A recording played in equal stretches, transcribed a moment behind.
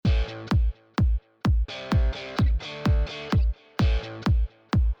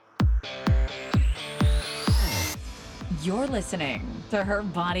You're listening to Her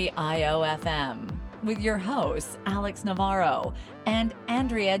Body IOFM with your hosts, Alex Navarro and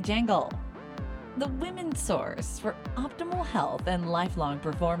Andrea Jangle, the women's source for optimal health and lifelong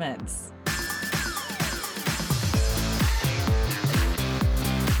performance.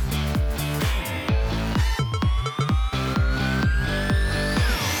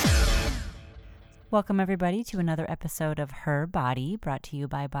 Welcome, everybody, to another episode of Her Body, brought to you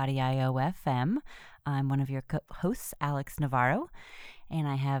by Body IOFM. I'm one of your hosts, Alex Navarro, and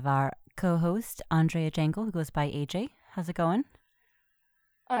I have our co-host, Andrea Jangle, who goes by AJ. How's it going?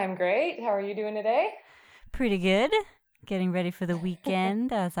 I'm great. How are you doing today? Pretty good. Getting ready for the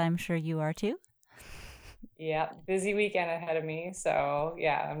weekend, as I'm sure you are too. Yeah, busy weekend ahead of me. So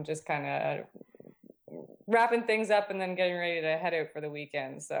yeah, I'm just kind of wrapping things up and then getting ready to head out for the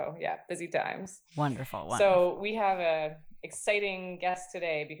weekend. So yeah, busy times. Wonderful. So we have a exciting guest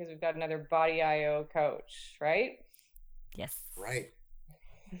today because we've got another Body IO coach, right? Yes. Right.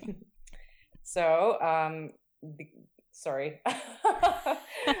 So, sorry. I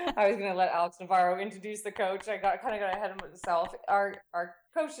was going to let Alex Navarro introduce the coach. I got ahead of myself. Our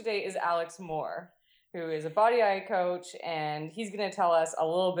coach today is Alex Moore, who is a Body IO coach, and he's going to tell us a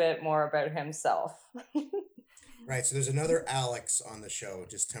little bit more about himself. Right. So there's another Alex on the show,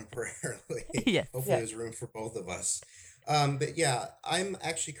 just temporarily. Yes. Hopefully there's room for both of us. But yeah, I'm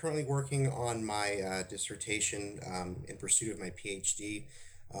actually currently working on my dissertation in pursuit of my PhD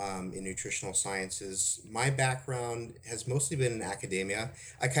in nutritional sciences. My background has mostly been in academia.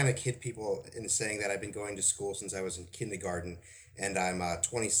 I kind of kid people in saying that I've been going to school since I was in kindergarten, and I'm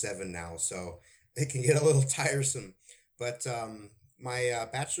 27 now, so it can get a little tiresome. But my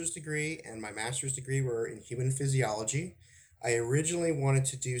bachelor's degree and my master's degree were in human physiology. I originally wanted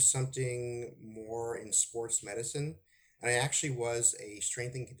to do something more in sports medicine, and I actually was a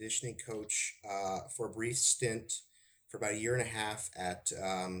strength and conditioning coach for a brief stint for about a year and a half at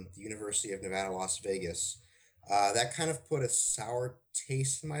the University of Nevada, Las Vegas. That kind of put a sour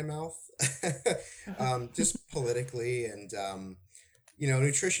taste in my mouth, just politically. And,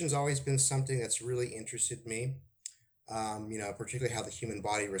 nutrition's always been something that's really interested me. Particularly how the human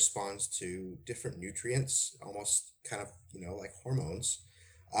body responds to different nutrients, almost kind of, like hormones.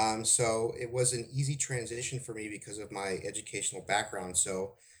 So it was an easy transition for me because of my educational background.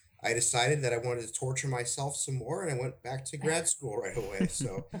 So I decided that I wanted to torture myself some more, and I went back to grad school right away.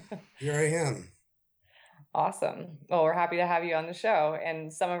 So here I am. Awesome. Well, we're happy to have you on the show.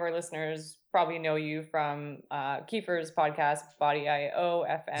 And some of our listeners probably know you from Kiefer's podcast, Body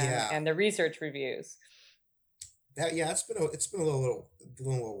IOFM, and the research reviews. It's been a little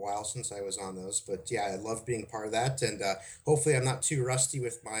while since I was on those, but yeah, I love being part of that, and hopefully I'm not too rusty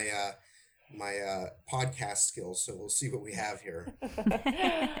with my podcast skills. So we'll see what we have here.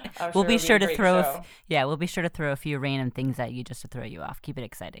 We'll be sure to throw a few random things at you just to throw you off. Keep it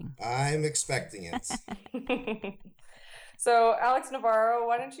exciting. I'm expecting it. So, Alex Navarro,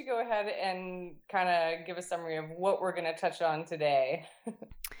 why don't you go ahead and kind of give a summary of what we're going to touch on today?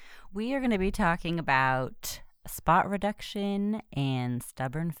 We are going to be talking about spot reduction and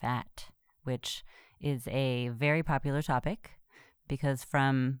stubborn fat, which is a very popular topic because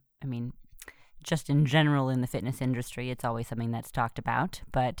just in general in the fitness industry, it's always something that's talked about,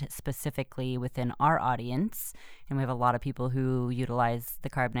 but specifically within our audience, and we have a lot of people who utilize the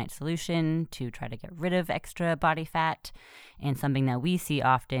carbonate solution to try to get rid of extra body fat, and something that we see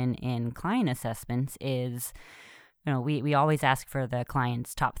often in client assessments is, we always ask for the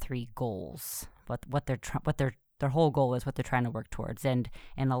client's top 3 goals, what their whole goal is, what they're trying to work towards, and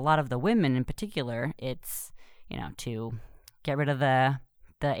a lot of the women in particular, it's to get rid of the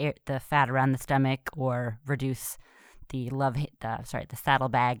fat around the stomach or reduce the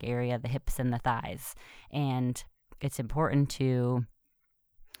saddlebag area, the hips and the thighs. And it's important to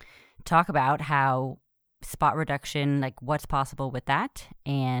talk about how spot reduction, like what's possible with that,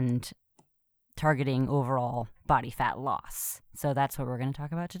 and targeting overall body fat loss. So that's what we're going to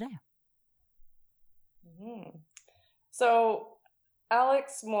talk about today. Mm-hmm. So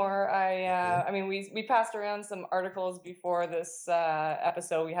Alex Moore, we passed around some articles before this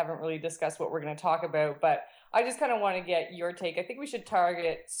episode. We haven't really discussed what we're going to talk about, but I just kind of want to get your take. I think we should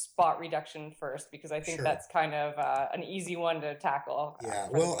target spot reduction first because I think that's kind of an easy one to tackle. Yeah,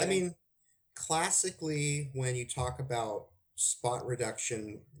 classically, when you talk about spot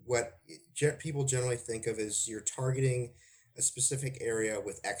reduction, what people generally think of is you're targeting a specific area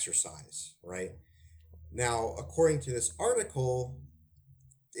with exercise, right? Now, according to this article,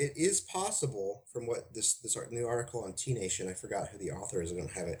 it is possible, from what this new article on T Nation, I forgot who the author is, I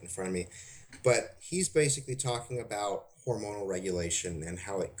don't have it in front of me, but he's basically talking about hormonal regulation and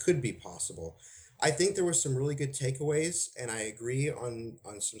how it could be possible. I think there were some really good takeaways, and I agree on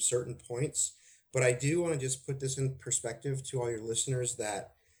some certain points. But I do want to just put this in perspective to all your listeners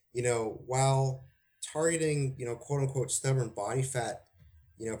that, while targeting, quote unquote, stubborn body fat,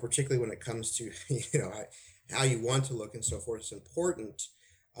 particularly when it comes to, how you want to look and so forth, is important.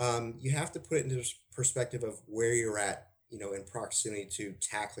 You have to put it into perspective of where you're at, in proximity to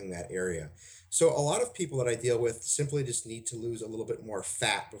tackling that area. So a lot of people that I deal with simply just need to lose a little bit more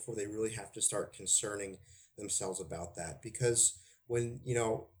fat before they really have to start concerning themselves about that. Because when,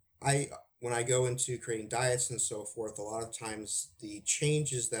 I when I go into creating diets and so forth, a lot of times the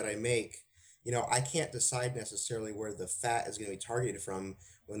changes that I make, I can't decide necessarily where the fat is going to be targeted from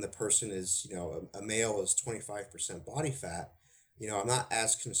when the person is, a male is 25% body fat. I'm not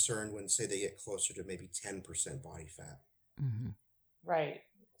as concerned when, say, they get closer to maybe 10% body fat. Mm-hmm. Right.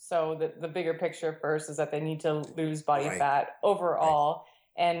 So the bigger picture first is that they need to lose body Right. fat overall.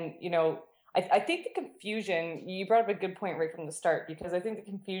 And, I think the confusion, you brought up a good point right from the start, because I think the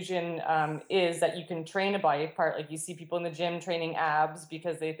confusion is that you can train a body part. Like you see people in the gym training abs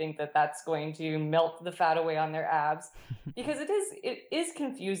because they think that that's going to melt the fat away on their abs, because it is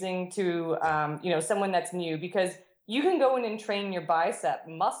confusing to, someone that's new, because you can go in and train your bicep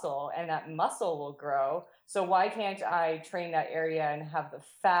muscle and that muscle will grow. So why can't I train that area and have the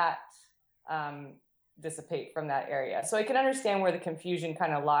fat dissipate from that area? So I can understand where the confusion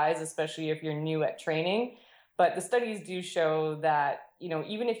kind of lies, especially if you're new at training. But the studies do show that,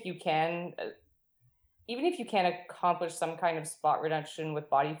 even if you can accomplish some kind of spot reduction with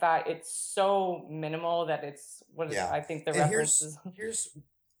body fat, it's so minimal that it's I think the reference is.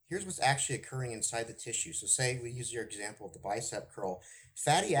 Here's what's actually occurring inside the tissue. So say we use your example of the bicep curl.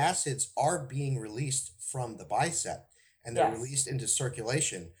 Fatty acids are being released from the bicep and they're released into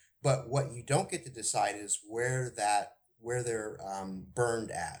circulation. But what you don't get to decide is where they're burned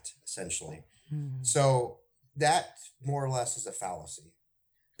at, essentially. Mm-hmm. So that more or less is a fallacy.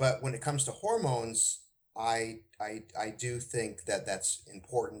 But when it comes to hormones, I do think that that's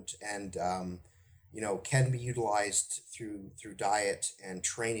important and can be utilized through diet and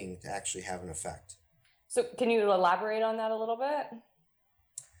training to actually have an effect. So can you elaborate on that a little bit?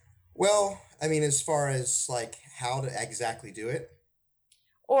 Well, I mean, as far as like how to exactly do it,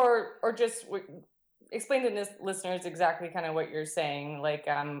 or just explain to listeners exactly kind of what you're saying. Like,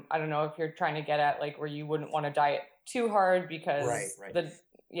 I don't know if you're trying to get at like where you wouldn't want to diet too hard because right.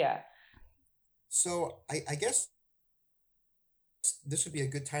 So I guess this would be a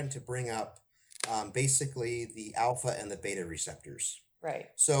good time to bring up basically the alpha and the beta receptors. Right.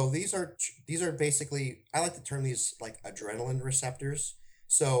 So these are basically, I like to term these like adrenaline receptors.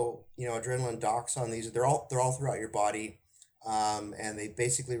 So, adrenaline docks on these, they're all throughout your body. And they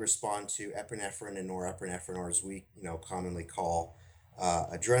basically respond to epinephrine and norepinephrine, or as we, commonly call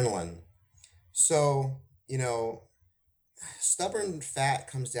adrenaline. So, stubborn fat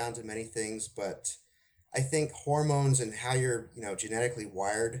comes down to many things, but I think hormones and how you're, genetically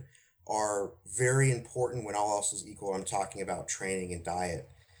wired are very important when all else is equal. I'm talking about training and diet.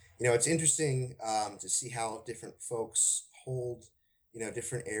 It's interesting to see how different folks hold,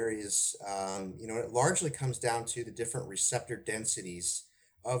 different areas. It largely comes down to the different receptor densities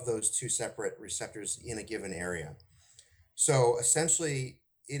of those two separate receptors in a given area. So essentially,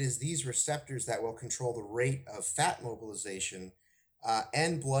 it is these receptors that will control the rate of fat mobilization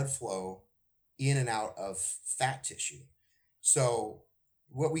and blood flow in and out of fat tissue. So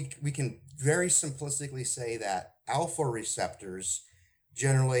what we can very simplistically say that alpha receptors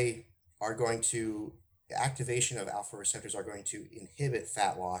generally are going to, activation of alpha receptors are going to inhibit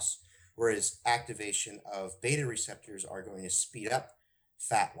fat loss, whereas activation of beta receptors are going to speed up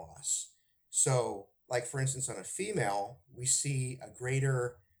fat loss. So like for instance, on a female, we see a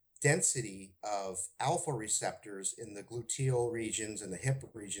greater density of alpha receptors in the gluteal regions and the hip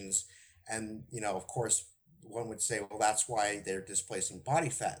regions. And, of course, one would say, well, that's why they're displacing body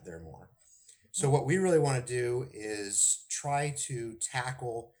fat there more. So what we really want to do is try to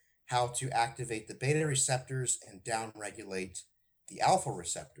tackle how to activate the beta receptors and downregulate the alpha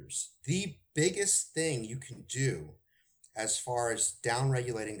receptors. The biggest thing you can do as far as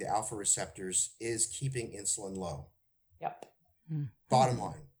downregulating the alpha receptors is keeping insulin low. Yep. Bottom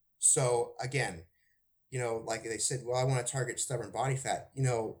line. So again, like they said, well, I want to target stubborn body fat.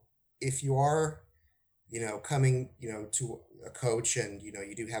 If you are, coming, to a coach and,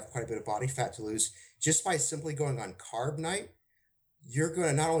 you do have quite a bit of body fat to lose, just by simply going on carb night, you're going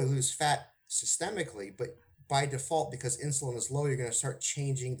to not only lose fat systemically, but by default, because insulin is low, you're going to start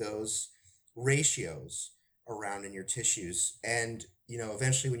changing those ratios around in your tissues. And,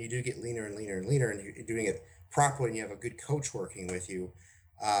 eventually when you do get leaner and leaner and leaner and you're doing it properly and you have a good coach working with you,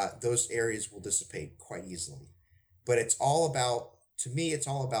 those areas will dissipate quite easily. But it's all about, to me, it's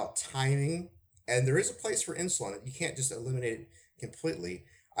all about timing. And there is a place for insulin. You can't just eliminate it completely.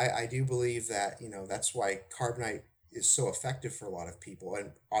 I do believe that, that's why carbonite is so effective for a lot of people,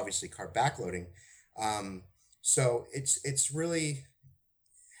 and obviously carb backloading. So it's really,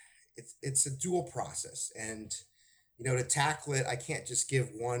 it's a dual process. And, to tackle it, I can't just give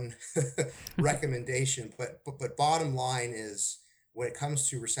one recommendation, but bottom line is, when it comes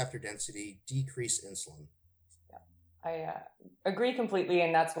to receptor density, decrease insulin. I agree completely,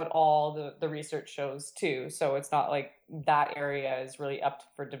 and that's what all the research shows too. So it's not like that area is really up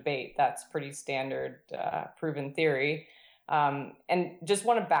for debate. That's pretty standard, proven theory. And just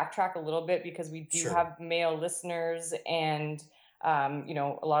want to backtrack a little bit, because we do have male listeners, and a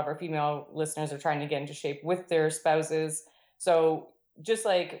lot of our female listeners are trying to get into shape with their spouses. So just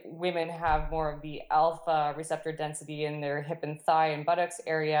like women have more of the alpha receptor density in their hip and thigh and buttocks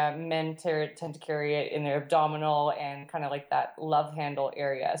area, men tend to carry it in their abdominal and kind of like that love handle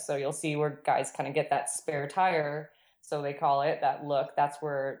area. So you'll see where guys kind of get that spare tire, so they call it, that look. That's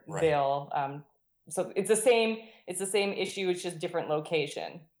where they'll. So it's the same issue. It's just different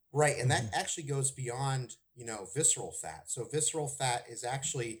location. Right, and that actually goes beyond visceral fat. So visceral fat is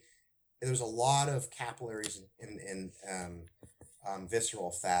actually, there's a lot of capillaries in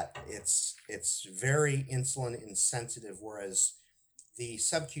visceral fat. It's very insulin insensitive, whereas the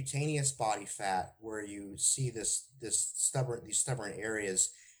subcutaneous body fat, where you see these stubborn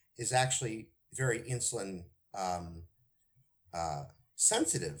areas, is actually very insulin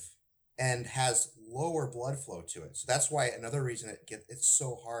sensitive and has lower blood flow to it. So that's why another reason it's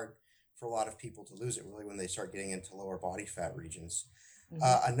so hard for a lot of people to lose it, really, when they start getting into lower body fat regions.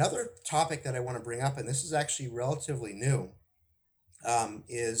 Another topic that I want to bring up, and this is actually relatively new,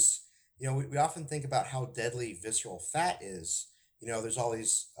 is, we often think about how deadly visceral fat is. There's all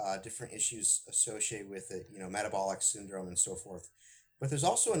these different issues associated with it, metabolic syndrome and so forth. But there's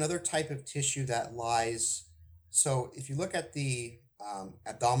also another type of tissue that lies. So if you look at the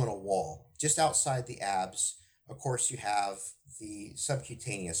abdominal wall, just outside the abs, of course, you have the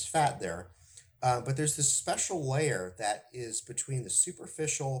subcutaneous fat there. But there's this special layer that is between the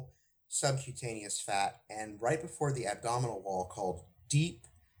superficial subcutaneous fat and right before the abdominal wall, called deep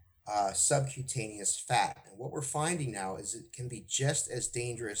subcutaneous fat. And what we're finding now is it can be just as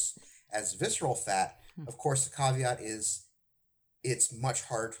dangerous as visceral fat. Of course, the caveat is it's much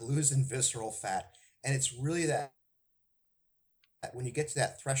harder to lose in visceral fat. And it's really that when you get to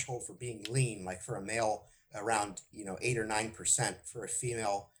that threshold for being lean, like for a male, around 8 or 9%, for a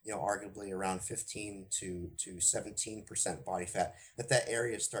female, arguably around 15 to 17% body fat, that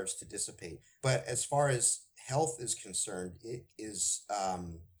area starts to dissipate. But as far as health is concerned, it is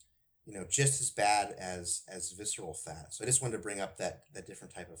just as bad as visceral fat. So I just wanted to bring up that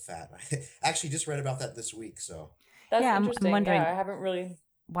different type of fat. I actually just read about that this week. So that's interesting. I'm wondering, I haven't really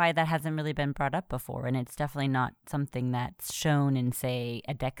why that hasn't really been brought up before, and it's definitely not something that's shown in, say,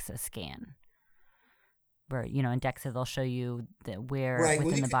 a DEXA scan, where in DEXA they'll show you where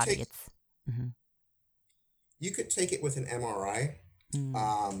within the body it's. You could take it with an MRI,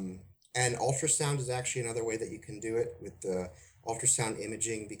 and ultrasound is actually another way that you can do it with the ultrasound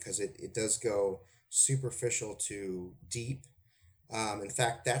imaging, because it does go superficial to deep. In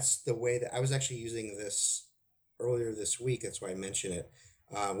fact, that's the way that I was actually using this earlier this week. That's why I mention it.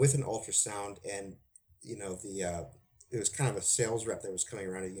 With an ultrasound, and it was kind of a sales rep that was coming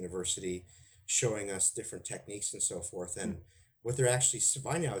around a university showing us different techniques and so forth. And what they're actually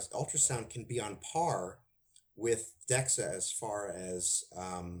finding out is ultrasound can be on par with DEXA as far as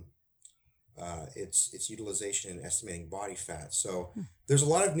its utilization in estimating body fat. So there's a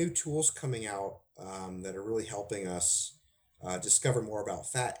lot of new tools coming out that are really helping us discover more about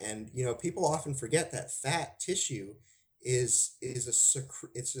fat. And people often forget that fat tissue is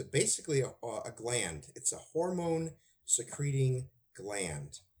basically a gland. It's a hormone secreting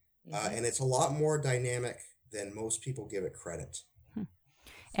gland, and it's a lot more dynamic than most people give it credit.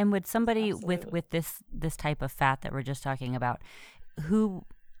 And would somebody with this type of fat that we're just talking about,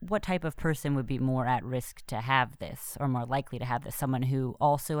 what type of person would be more at risk to have this, or more likely to have this? Someone who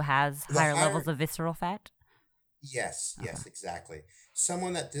also has higher levels of visceral fat? Yes, exactly.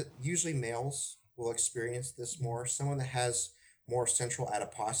 Someone that usually males will experience this more. Someone that has more central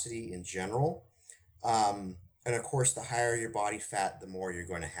adiposity in general. And of course, the higher your body fat, the more you're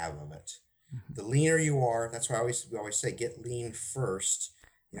going to have of it. The leaner you are, that's why we always say get lean first,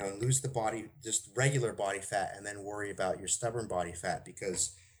 and lose the body, just regular body fat, and then worry about your stubborn body fat,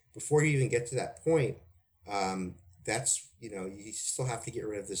 because before you even get to that point, that's, you still have to get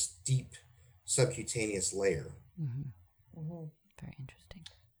rid of this deep subcutaneous layer. Very interesting.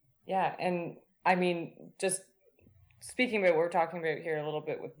 Yeah. And I mean, just speaking about what we're talking about here a little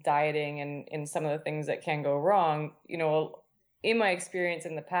bit with dieting and some of the things that can go wrong, in my experience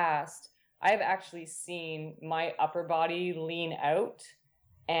in the past, I've actually seen my upper body lean out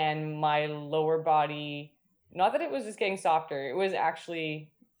and my lower body, not that it was just getting softer, it was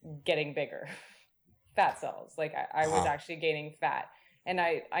actually getting bigger. Fat cells. Like I was actually gaining fat. And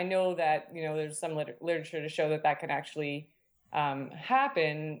I know that, there's some literature to show that can actually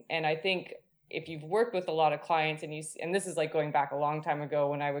happen. And I think if you've worked with a lot of clients and this is like going back a long time ago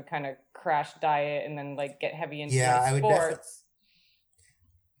when I would kind of crash diet and then like get heavy into my sports.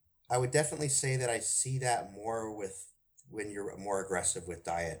 I would definitely say that I see that more when you're more aggressive with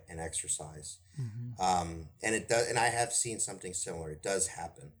diet and exercise. Mm-hmm. And it does, and I have seen something similar. It does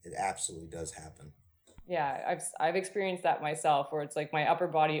happen. It absolutely does happen. Yeah, I've experienced that myself, where it's like my upper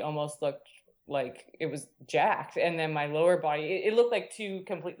body almost looked like it was jacked, and then my lower body, it looked like two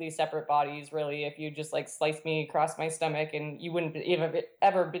completely separate bodies, really. If you just like sliced me across my stomach, and you wouldn't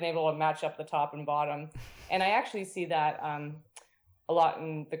ever been able to match up the top and bottom. And I actually see that a lot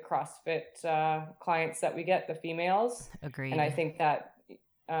in the CrossFit clients that we get, the females. Agreed. And I think that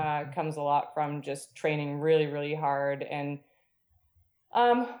comes a lot from just training really, really hard and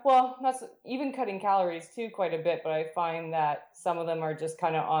not even cutting calories too quite a bit, but I find that some of them are just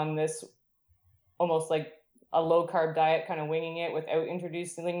kind of on this almost like a low carb diet, kind of winging it without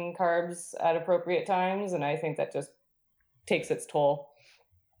introducing carbs at appropriate times. And I think that just takes its toll.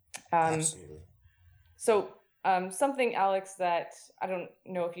 Absolutely. So something, Alex, that I don't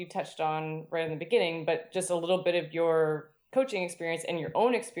know if you touched on right in the beginning, but just a little bit of your coaching experience and your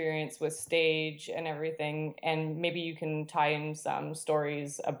own experience with stage and everything. And maybe you can tie in some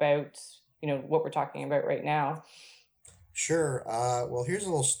stories about, what we're talking about right now. Sure. Well, here's a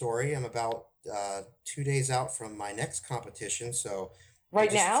little story. I'm about 2 days out from my next competition. So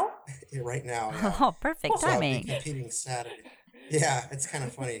now? Right now. Yeah. Oh, perfect timing. I'll be competing Saturday. Yeah, it's kind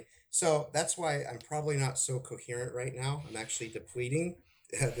of funny. So that's why I'm probably not so coherent right now. I'm actually depleting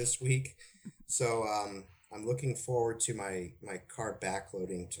this week. So I'm looking forward to my carb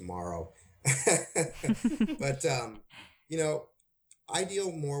backloading tomorrow. But, I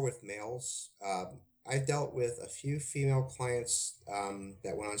deal more with males. I've dealt with a few female clients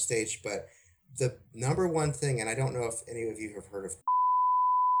that went on stage, but the number one thing, and I don't know if any of you have heard of.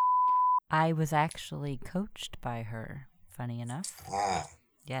 I was actually coached by her, funny enough.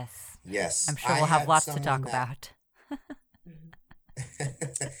 Yes. Yes. I'm sure we'll have lots to talk about.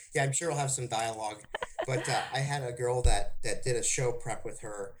 Yeah, I'm sure we'll have some dialogue. But I had a girl that did a show prep with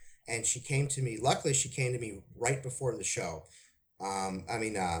her, and she came to me. Luckily, she came to me right before the show.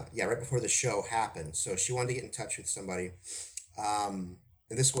 Right before the show happened. So she wanted to get in touch with somebody. And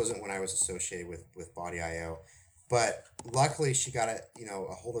this wasn't when I was associated with Body IO. But luckily, she got a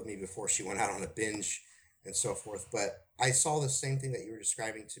hold of me before she went out on a binge and so forth. But I saw the same thing that you were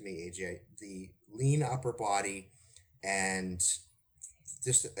describing to me, AJ, the lean upper body and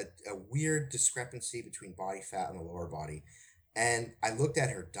just a weird discrepancy between body fat and the lower body. And I looked at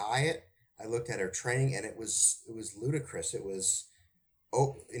her diet, I looked at her training, and it was ludicrous. It was,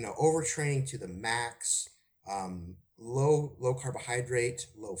 overtraining to the max, low carbohydrate,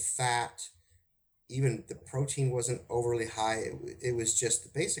 low fat. Even the protein wasn't overly high. It was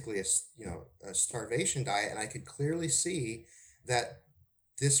just basically a starvation diet, and I could clearly see that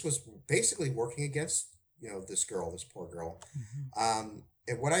this was basically working against this poor girl. Mm-hmm.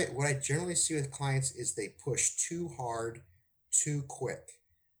 And what I generally see with clients is they push too hard, too quick.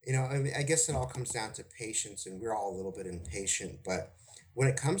 I guess it all comes down to patience, and we're all a little bit impatient. But when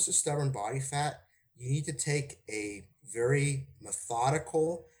it comes to stubborn body fat, you need to take a very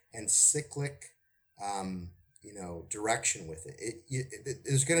methodical and cyclic direction with it.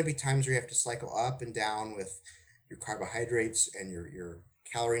 There's going to be times where you have to cycle up and down with your carbohydrates and your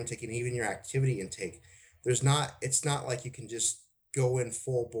calorie intake and even your activity intake. It's not like you can just go in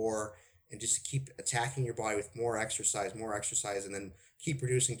full bore and just keep attacking your body with more exercise, and then keep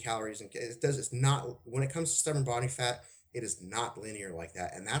reducing calories. And it's not, when it comes to stubborn body fat, it is not linear like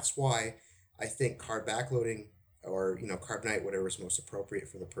that. And that's why I think carb backloading or, carb night, whatever is most appropriate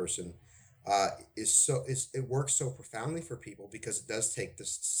for the person, it works so profoundly for people because it does take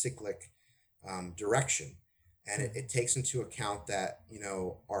this cyclic direction. And it takes into account that,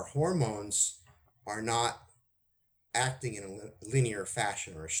 our hormones are not acting in a linear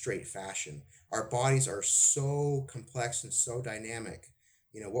fashion or a straight fashion. Our bodies are so complex and so dynamic.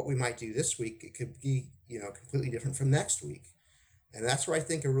 What we might do this week, it could be, completely different from next week. And that's where I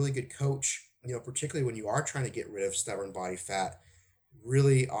think a really good coach, particularly when you are trying to get rid of stubborn body fat,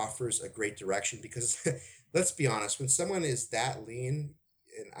 really offers a great direction because let's be honest, when someone is that lean,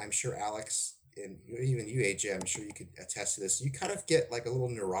 and I'm sure Alex and even you, AJ, I'm sure you could attest to this, you kind of get like a little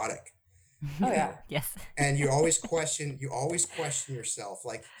neurotic, Oh you yeah. know, Yes. and you always question yourself.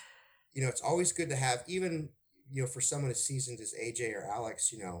 Like, it's always good to have, even, for someone as seasoned as AJ or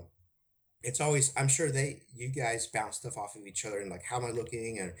Alex, it's always, I'm sure you guys bounce stuff off of each other and like, how am I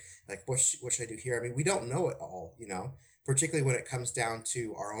looking? And like, what should I do here? I mean, we don't know it all, particularly when it comes down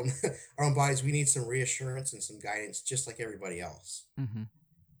to our own, our own bodies. We need some reassurance and some guidance, just like everybody else. Mm-hmm.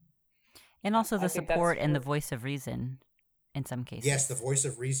 And also the I think that's support and the true. voice of reason in some cases. Yes, the voice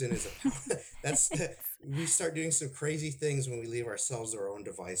of reason is that's we start doing some crazy things when we leave ourselves to our own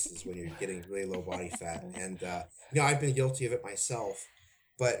devices when you're getting really low body fat. And I've been guilty of it myself,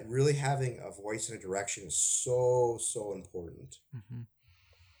 but really having a voice and a direction is so, so important. Mm-hmm.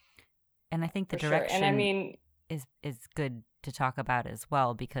 And I think the For sure. direction And I mean, is good to talk about as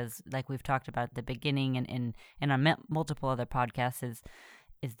well, because like we've talked about at the beginning and on multiple other podcasts is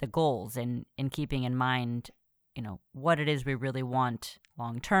the goals and keeping in mind, what it is we really want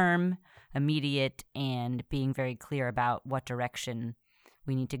long term, immediate, and being very clear about what direction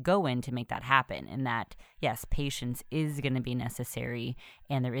we need to go in to make that happen. And that, yes, patience is going to be necessary,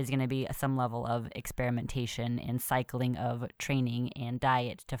 and there is going to be some level of experimentation and cycling of training and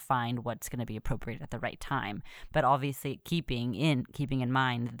diet to find what's going to be appropriate at the right time. But obviously keeping in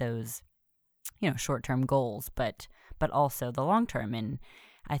mind those, short-term goals, but also the long-term. And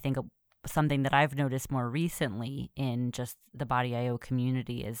I think something that I've noticed more recently in just the Body IO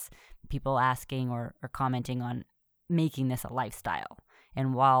community is people asking or commenting on making this a lifestyle.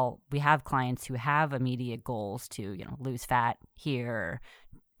 And while we have clients who have immediate goals to, lose fat here,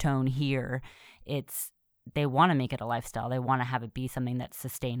 tone here, they want to make it a lifestyle. They want to have it be something that's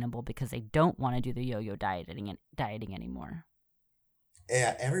sustainable because they don't want to do the yo-yo dieting anymore.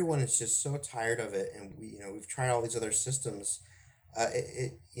 Yeah, everyone is just so tired of it, and we've tried all these other systems.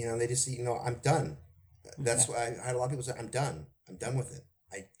 They just say, I'm done. That's why I had a lot of people say, I'm done. I'm done with it.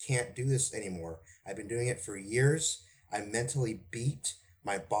 I can't do this anymore. I've been doing it for years. I'm mentally beat.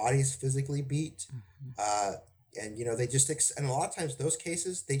 My body's physically beat. And they just, and a lot of times those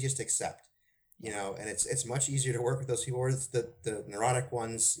cases, they just accept, and it's much easier to work with those people, or it's the neurotic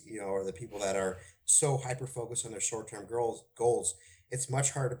ones, or the people that are so hyper-focused on their short-term goals. It's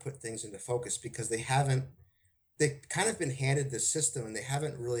much harder to put things into focus because they've kind of been handed this system and they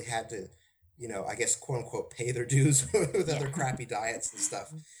haven't really had to, I guess, quote unquote, pay their dues with other crappy diets and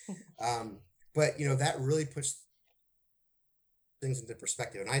stuff. But, that really puts things into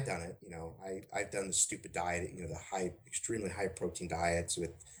perspective. And I've done it, I've done the stupid diet, the extremely high protein diets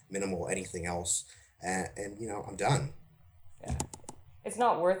with minimal anything else. And I'm done. Yeah. It's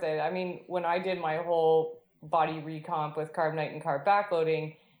not worth it. I mean, when I did my whole body recomp with carb night and carb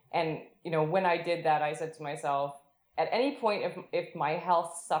backloading, and when I did that, I said to myself, at any point, if my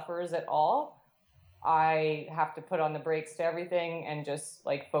health suffers at all, I have to put on the brakes to everything and just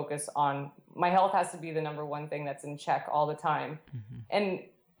like focus on my health. Has to be the number one thing that's in check all the time. Mm-hmm. And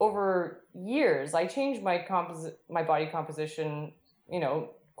over years, I changed my body composition,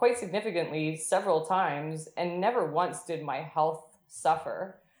 quite significantly several times, and never once did my health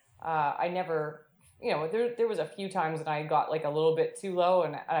suffer. I never, there was a few times that I got like a little bit too low,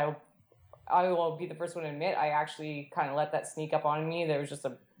 and I will be the first one to admit I actually kind of let that sneak up on me. There was just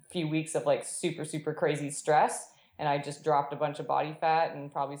a few weeks of like super, super crazy stress, and I just dropped a bunch of body fat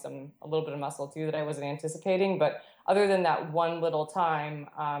and probably a little bit of muscle too that I wasn't anticipating. But other than that one little time,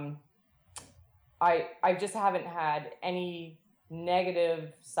 I just haven't had any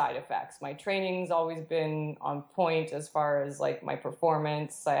negative side effects. My training's always been on point as far as like my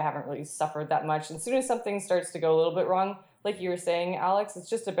performance. I haven't really suffered that much. And as soon as something starts to go a little bit wrong, like you were saying, Alex, it's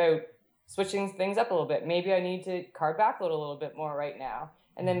just about switching things up a little bit. Maybe I need to carb backload a little bit more right now.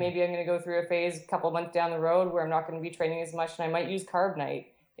 And then maybe I'm going to go through a phase a couple months down the road where I'm not going to be training as much and I might use carb night.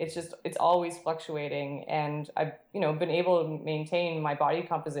 It's always fluctuating. And I've, been able to maintain my body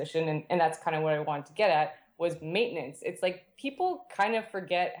composition. And that's kind of what I wanted to get at, was maintenance. It's like people kind of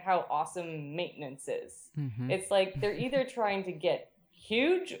forget how awesome maintenance is. Mm-hmm. It's like they're either trying to get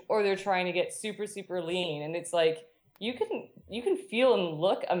huge or they're trying to get super, super lean. And it's like, you can feel and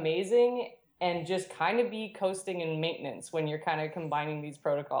look amazing and just kind of be coasting in maintenance when you're kind of combining these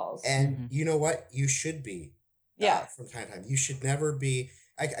protocols. And you know what? You should be. Yeah. From time to time. You should never be,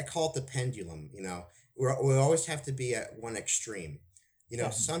 I call it the pendulum, we always have to be at one extreme.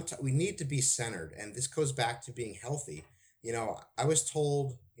 Sometimes we need to be centered, and this goes back to being healthy. I was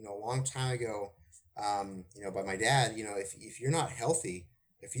told, a long time ago, by my dad, if you're not healthy,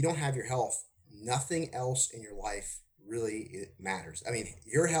 if you don't have your health, nothing else in your life really it matters. I mean,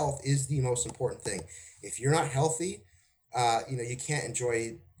 your health is the most important thing. If you're not healthy, you can't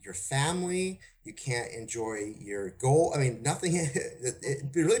enjoy your family, you can't enjoy your goal. I mean, nothing, it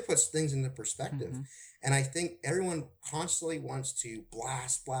really puts things into perspective. Mm-hmm. And I think everyone constantly wants to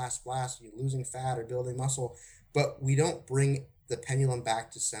blast, you're losing fat or building muscle, but we don't bring the pendulum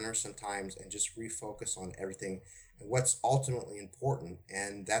back to center sometimes and just refocus on everything and what's ultimately important.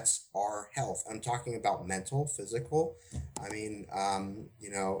 And that's our health. I'm talking about mental, physical. I mean,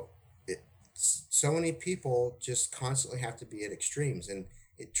 so many people just constantly have to be at extremes, and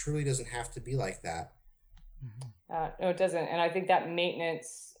it truly doesn't have to be like that. No, it doesn't. And I think that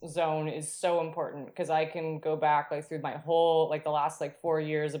maintenance zone is so important, because I can go back like through my whole, like the last like 4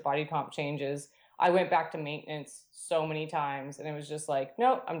 years of body comp changes. I went back to maintenance so many times, and it was just like,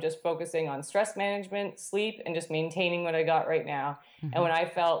 no, I'm just focusing on stress management, sleep, and just maintaining what I got right now. Mm-hmm. And when I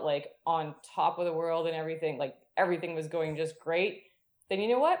felt like on top of the world and everything, like everything was going just great, then you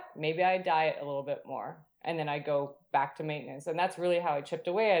know what? Maybe I diet a little bit more, and then I go back to maintenance. And that's really how I chipped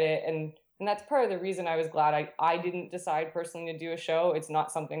away at it. And that's part of the reason I was glad I didn't decide personally to do a show. It's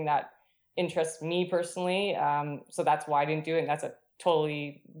not something that interests me personally. So that's why I didn't do it. And that's a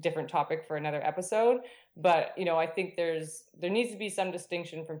totally different topic for another episode. But, I think there needs to be some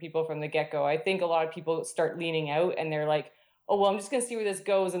distinction from people from the get-go. I think a lot of people start leaning out and they're like, oh, well, I'm just going to see where this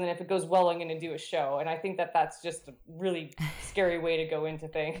goes. And then if it goes well, I'm going to do a show. And I think that's just a really scary way to go into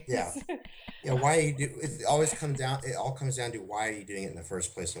things. Yeah. Yeah. Why you do it all comes down to why are you doing it in the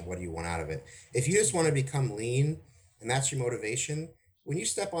first place and what do you want out of it? If you just want to become lean and that's your motivation, when you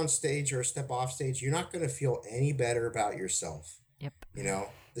step on stage or step off stage, you're not going to feel any better about yourself. Yep.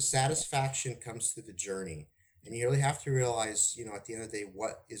 The satisfaction comes through the journey. And you really have to realize, at the end of the day,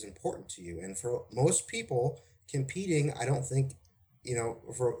 what is important to you. And for most people, competing, I don't think,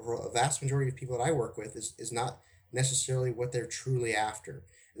 for a vast majority of people that I work with is not necessarily what they're truly after.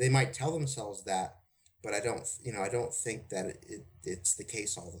 They might tell themselves that, but I don't think that it's the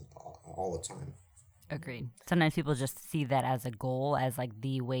case all the time. Agreed. Sometimes people just see that as a goal, as like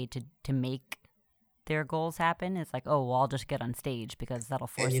the way to make their goals happen. It's like, oh, well, I'll just get on stage because that'll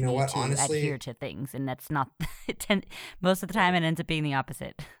force me to Honestly, adhere to things. And that's not, most of the time it ends up being the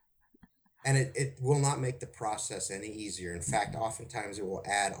opposite. And it will not make the process any easier. In fact, oftentimes it will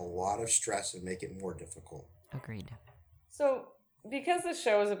add a lot of stress and make it more difficult. Agreed. So because the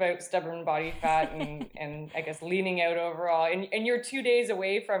show is about stubborn body fat and I guess leaning out overall, and you're 2 days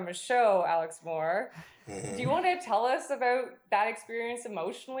away from a show, Alex Moore, do you want to tell us about that experience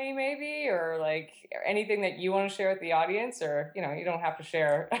emotionally maybe, or like anything that you want to share with the audience, or, you don't have to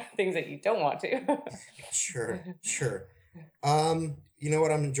share things that you don't want to. Sure.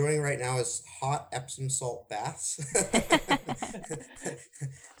 What I'm enjoying right now is hot Epsom salt baths.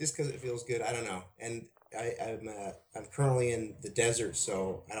 Just because it feels good. I don't know. And I'm currently in the desert,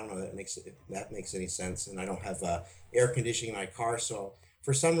 so I don't know that makes any sense. And I don't have air conditioning in my car, so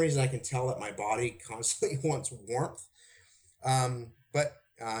for some reason I can tell that my body constantly wants warmth. But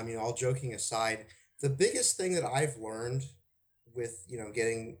all joking aside, the biggest thing that I've learned with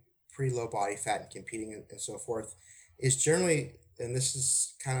getting pretty low body fat and competing and so forth is generally, and this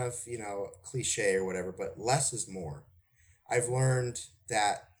is kind of cliche or whatever, but less is more. I've learned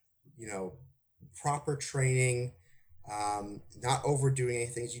that proper training, not overdoing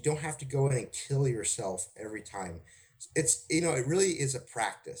anything. You don't have to go in and kill yourself every time. It's it really is a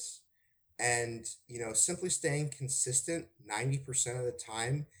practice, and simply staying consistent 90% of the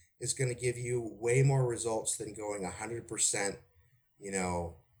time is going to give you way more results than going 100%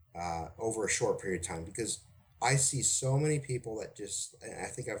 over a short period of time, because I see so many people that just, and I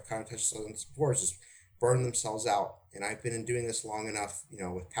think I've kind of touched on this before, just burn themselves out. And I've been doing this long enough,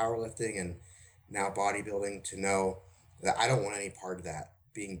 with powerlifting and now bodybuilding, to know that I don't want any part of that,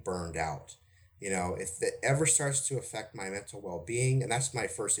 being burned out. If it ever starts to affect my mental well-being, and that's my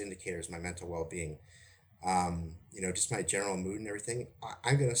first indicator, is my mental well-being, just my general mood and everything,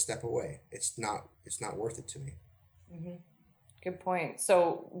 I'm going to step away. It's not worth it to me. Mm-hmm. Good point.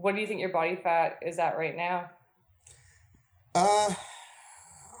 So what do you think your body fat is at right now?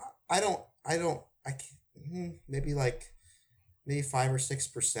 Maybe 5 or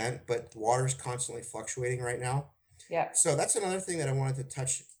 6%, but the water's constantly fluctuating right now. Yeah. So that's another thing that I wanted to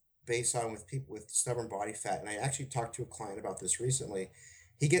touch base on with people with stubborn body fat. And I actually talked to a client about this recently.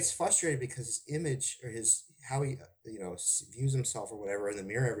 He gets frustrated because his image, or how he, views himself or whatever in the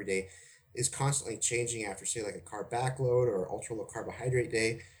mirror every day, is constantly changing after, say, like a carb backload or ultra low carbohydrate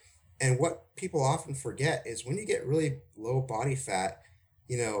day. And what people often forget is when you get really low body fat,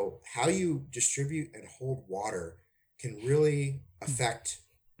 how you distribute and hold water can really affect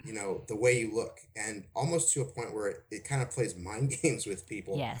the way you look, and almost to a point where it kind of plays mind games with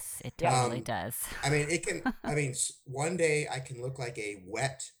people. Yes, it totally Um, does. I mean, one day I can look like a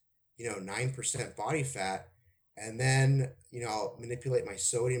wet, 9% body fat, and then, I'll manipulate my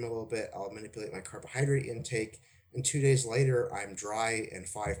sodium a little bit, I'll manipulate my carbohydrate intake, and 2 days later I'm dry and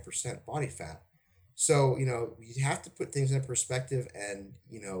 5% body fat. So, you have to put things in perspective and,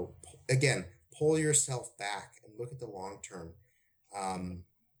 again, pull yourself back and look at the long term. Um,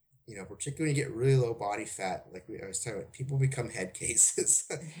 particularly when you get really low body fat, like I was talking about, people become head cases,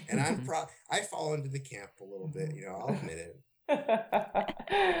 and I fall into the camp a little bit. I'll admit it.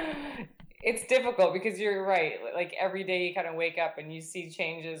 It's difficult because you're right. Like every day you kind of wake up and you see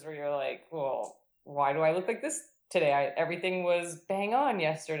changes where you're like, well, why do I look like this today? Everything was bang on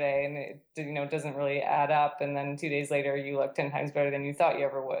yesterday, and it doesn't really add up. And then 2 days later, you look 10 times better than you thought you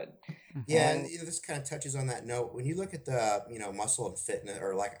ever would. Yeah, and this kind of touches on that note. When you look at the Muscle and Fitness,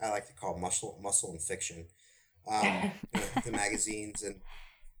 or like I like to call muscle and fiction, the magazines, and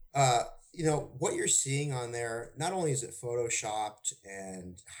what you're seeing on there, not only is it photoshopped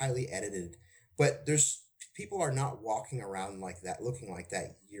and highly edited, but there's people are not walking around like that, looking like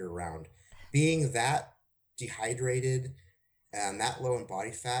that year round. Being that dehydrated and that low in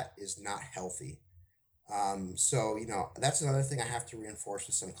body fat is not healthy. So that's another thing I have to reinforce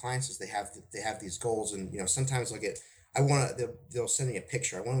with some clients is they have these goals, and sometimes they'll send me a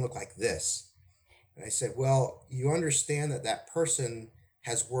picture. I want to look like this, and I said, well, you understand that person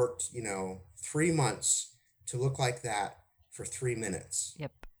has worked 3 months to look like that for 3 minutes.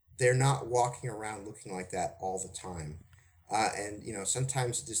 Yep. They're not walking around looking like that all the time, and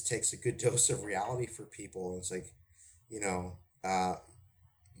sometimes it just takes a good dose of reality for people. And it's like,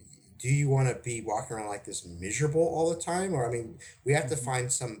 do you want to be walking around like this miserable all the time? Or, I mean, we have to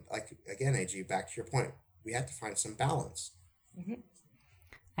find some, like, again, AG, back to your point, we have to find some balance. Mm-hmm.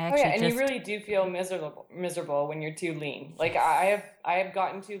 And you really do feel miserable when you're too lean. Like I have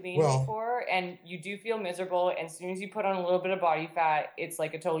gotten too lean before, and you do feel miserable. And as soon as you put on a little bit of body fat, it's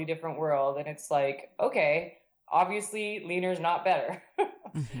like a totally different world. And it's like, okay, obviously leaner is not better.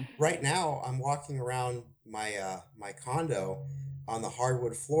 Right now, I'm walking around my my condo on the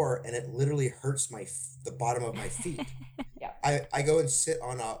hardwood floor, and it literally hurts the bottom of my feet. Yeah. I go and sit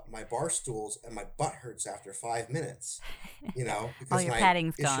on my bar stools, and my butt hurts after 5 minutes. Because all your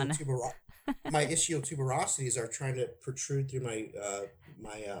padding's gone. My ischial tuberosities are trying to protrude through my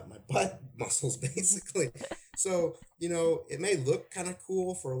my butt muscles, basically. So it may look kind of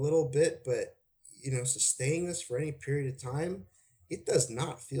cool for a little bit, but sustaining this for any period of time, it does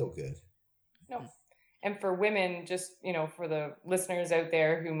not feel good. No. And for women, just, for the listeners out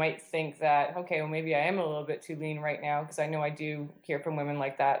there who might think that, okay, well, maybe I am a little bit too lean right now, because I know I do hear from women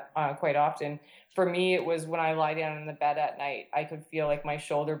like that quite often. For me, it was when I lie down in the bed at night, I could feel like my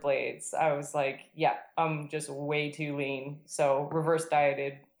shoulder blades. I was like, yeah, I'm just way too lean. So reverse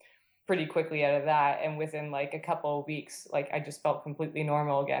dieted pretty quickly out of that. And within like a couple of weeks, like I just felt completely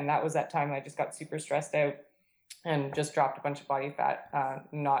normal again. That was that time I just got super stressed out and just dropped a bunch of body fat,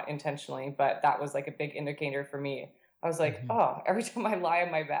 not intentionally, but that was like a big indicator for me. I was like, oh, every time I lie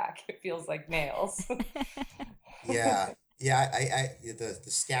on my back, it feels like nails. Yeah. I the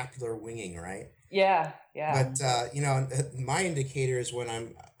scapular winging, right? Yeah. But my indicator is when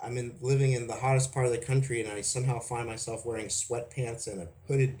I'm living in the hottest part of the country, and I somehow find myself wearing sweatpants and a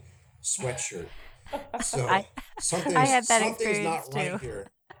hooded sweatshirt. So something's not right here.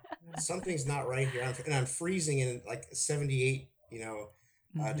 Something's not right here. And I'm freezing in like a 78,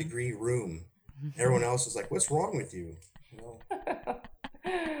 degree room. Everyone else is like, "What's wrong with you?" No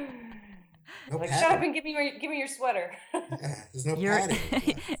like, shut up and give me your sweater. Yeah, there's no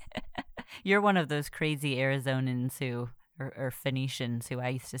padding. You're one of those crazy Arizonans or Phoenicians who I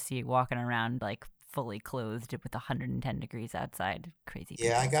used to see walking around like fully clothed with 110 degrees outside. Crazy.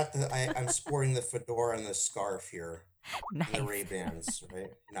 Yeah, I'm sporting the fedora and the scarf here. Nice. And the Ray-Bans, right?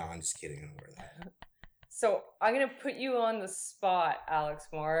 No, I'm just kidding. I don't wear that. So I'm going to put you on the spot, Alex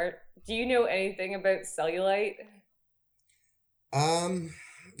Moore. Do you know anything about cellulite? I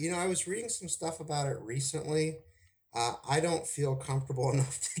was reading some stuff about it recently. I don't feel comfortable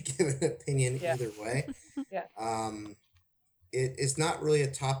enough to give an opinion either way. Yeah. It is not really a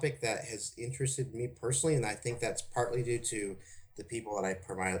topic that has interested me personally, and I think that's partly due to the people that I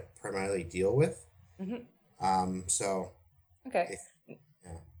primarily deal with. So. Okay.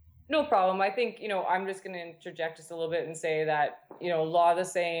 No problem. I think, I'm just going to interject just a little bit and say that, a lot of the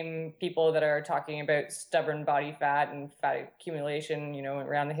same people that are talking about stubborn body fat and fat accumulation,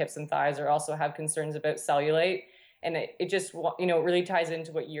 around the hips and thighs also have concerns about cellulite. And it just, it really ties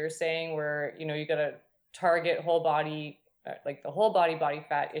into what you're saying where, you got to target whole body like the whole body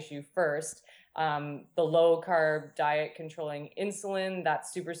fat issue first. The low carb diet controlling insulin,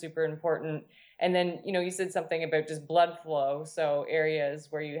 that's super, super important. And then, you said something about just blood flow. So areas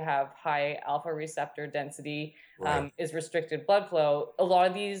where you have high alpha receptor density Right. is restricted blood flow. A lot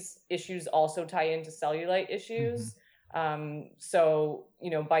of these issues also tie into cellulite issues. So,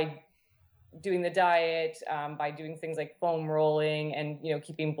 by doing the diet, by doing things like foam rolling and,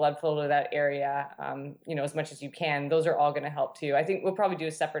 keeping blood flow to that area, as much as you can, those are all going to help too. I think we'll probably do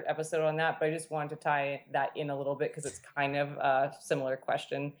a separate episode on that, but I just wanted to tie that in a little bit because it's kind of a similar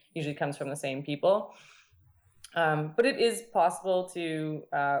question, usually comes from the same people. But it is possible to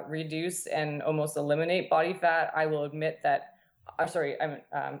reduce and almost eliminate body fat. I will admit that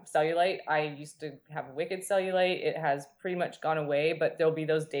cellulite. I used to have wicked cellulite. It has pretty much gone away, but there'll be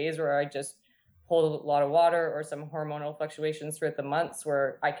those days where I just hold a lot of water or some hormonal fluctuations throughout the months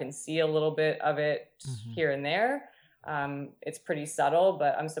where I can see a little bit of it here and there. It's pretty subtle,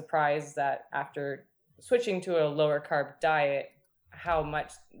 but I'm surprised that after switching to a lower carb diet, how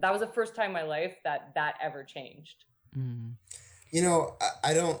much that was the first time in my life that ever changed. I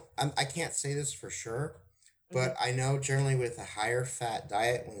can't say this for sure, but I know generally with a higher fat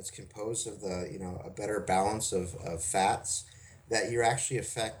diet, when it's composed of a better balance of fats, that you actually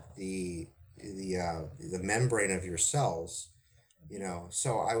affect the membrane of your cells,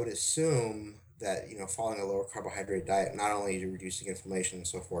 so I would assume that, following a lower carbohydrate diet, not only you're reducing inflammation and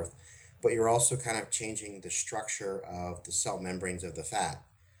so forth, but you're also kind of changing the structure of the cell membranes of the fat.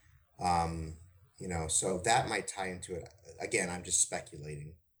 So that might tie into it. Again, I'm just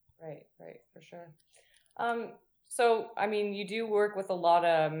speculating. Right, for sure. So, you do work with a lot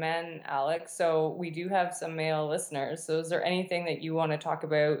of men, Alex, so we do have some male listeners. So is there anything that you want to talk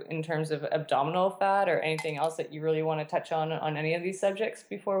about in terms of abdominal fat or anything else that you really want to touch on any of these subjects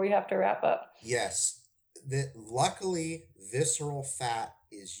before we have to wrap up? Yes. Luckily, visceral fat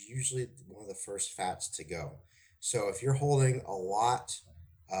is usually one of the first fats to go. So if you're holding a lot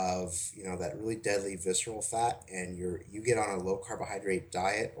of, that really deadly visceral fat and you get on a low carbohydrate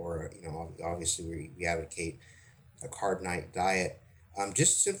diet, or, obviously we advocate a carb night diet,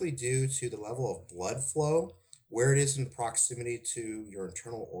 just simply due to the level of blood flow, where it is in proximity to your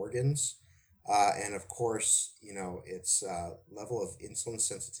internal organs, and of course, its level of insulin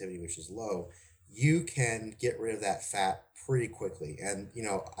sensitivity, which is low, you can get rid of that fat pretty quickly. And,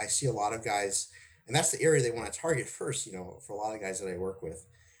 I see a lot of guys, and that's the area they want to target first, for a lot of guys that I work with.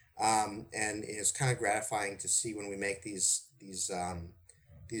 And it's kind of gratifying to see when we make these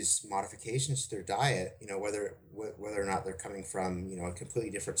modifications to their diet, whether or not they're coming from, a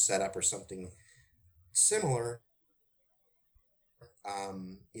completely different setup or something similar.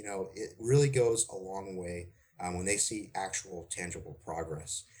 It really goes a long way when they see actual tangible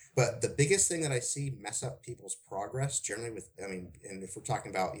progress. But the biggest thing that I see mess up people's progress generally and if we're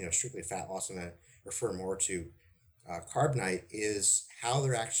talking about, strictly fat loss, I'm going to refer more to carb night, is how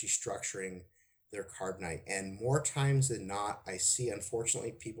they're actually structuring their carb night. And more times than not, I see,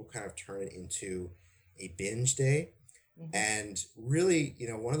 unfortunately, people kind of turn it into a binge day. And really,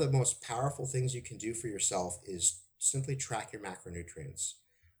 one of the most powerful things you can do for yourself is simply track your macronutrients,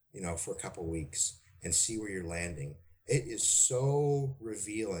 for a couple of weeks and see where you're landing. It is so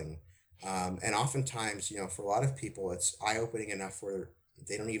revealing. And oftentimes, for a lot of people, it's eye-opening enough where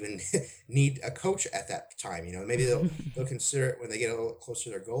they don't even need a coach at that time. Maybe they'll consider it when they get a little closer to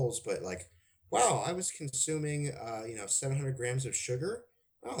their goals, but like, wow, I was consuming, 700 grams of sugar.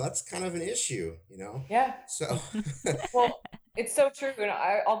 Oh, that's kind of an issue, Yeah. So, well, it's so true. And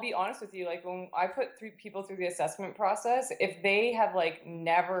I'll be honest with you, like when I put people through the assessment process, if they have like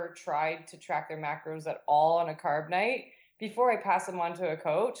never tried to track their macros at all on a carb night, before I pass them on to a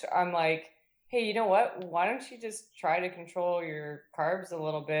coach, I'm like, hey, you know what? Why don't you just try to control your carbs a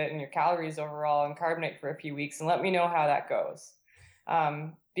little bit and your calories overall on carb night for a few weeks and let me know how that goes.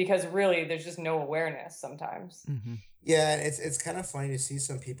 Because really, there's just no awareness sometimes. Yeah, it's kind of funny to see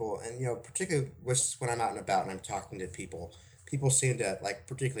some people, and particularly when I'm out and about and I'm talking to people seem to, like,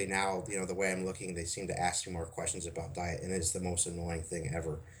 particularly now, the way I'm looking, they seem to ask me more questions about diet, and it's the most annoying thing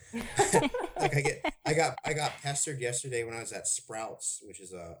ever. Like I got pestered yesterday when I was at Sprouts, which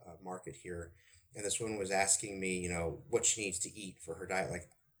is a market here, and this woman was asking me, what she needs to eat for her diet. Like,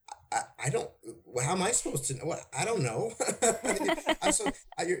 I don't. How am I supposed to know? What? I don't know.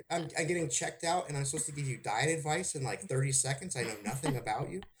 I'm getting checked out, and I'm supposed to give you diet advice in like 30 seconds. I know nothing about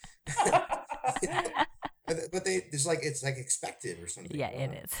you. But it's like expected or something. Yeah,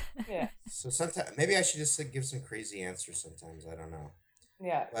 it is. Yeah. So sometimes maybe I should just give some crazy answers. Sometimes I don't know.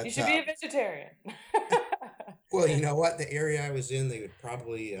 Yeah, but, you should be a vegetarian. Well, you know what? The area I was in, they would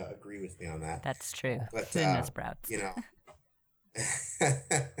probably agree with me on that. That's true. But in the Sprouts.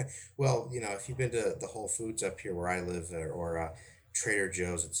 Well, if you've been to the Whole Foods up here where I live, or Trader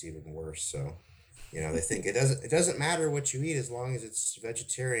Joe's, it's even worse. So, they think it doesn't matter what you eat as long as it's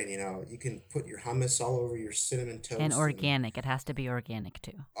vegetarian. You can put your hummus all over your cinnamon toast. And organic. It has to be organic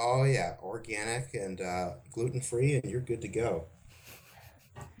too. Oh yeah, organic and gluten free, and you're good to go.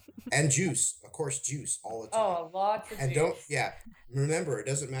 And juice, of course, juice all the time. Oh, lots of And juice. remember, it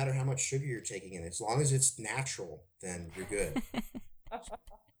doesn't matter how much sugar you're taking in. As long as it's natural, then you're good.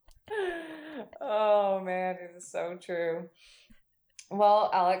 Oh man, it is so true. Well,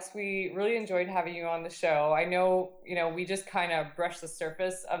 Alex, we really enjoyed having you on the show. I know, we just kind of brushed the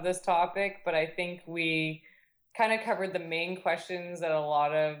surface of this topic, but I think we kind of covered the main questions that a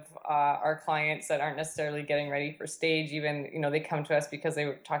lot of our clients that aren't necessarily getting ready for stage, even, they come to us because they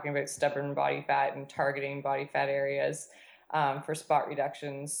were talking about stubborn body fat and targeting body fat areas for spot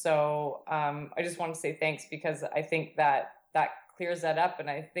reductions. So I just want to say thanks, because I think that clears that up. And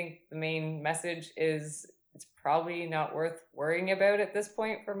I think the main message is it's probably not worth worrying about at this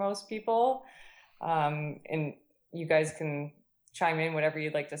point for most people. And you guys can chime in whatever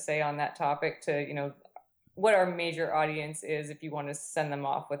you'd like to say on that topic to, what our major audience is, if you want to send them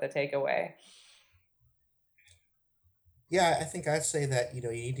off with a takeaway. Yeah, I think I'd say that, you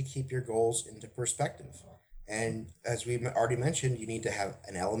need to keep your goals into perspective. And as we already mentioned, you need to have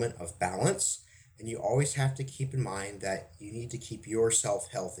an element of balance. And you always have to keep in mind that you need to keep yourself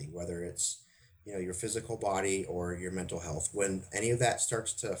healthy, whether it's, your physical body or your mental health. When any of that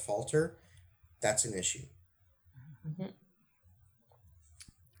starts to falter, that's an issue. Mm-hmm.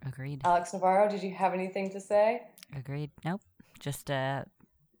 Agreed. Alex Navarro, did you have anything to say? Agreed. Nope. Just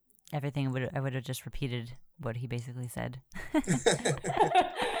everything I would have just repeated what he basically said.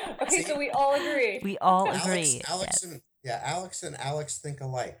 Okay, so we all agree. We all agree. Alex yes. Alex and Alex think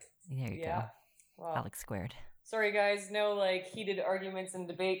alike. There you go. Well, Alex squared. Sorry, guys. No heated arguments and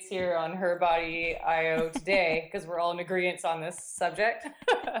debates here on HERBODY IO today, because we're all in agreement on this subject.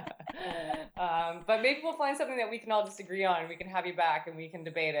 But maybe we'll find something that we can all disagree on. We can have you back and we can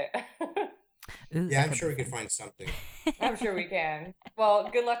debate it. Ooh, yeah, I'm sure we can find something. I'm sure we can. Well,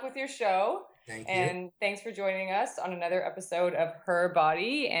 good luck with your show. Thank you. And thanks for joining us on another episode of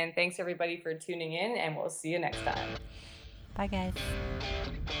HERBODY. And thanks everybody for tuning in, and we'll see you next time. Bye, guys.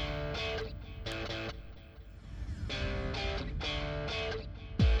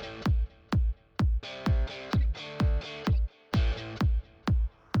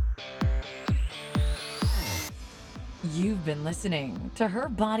 You've been listening to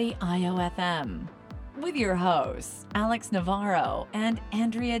HERBODY IOFM with your hosts, Alex Navarro and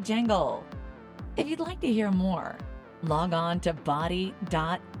Andrea Jengel. If you'd like to hear more, log on to body.io.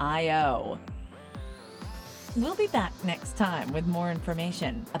 We'll be back next time with more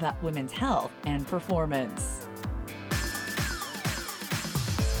information about women's health and performance.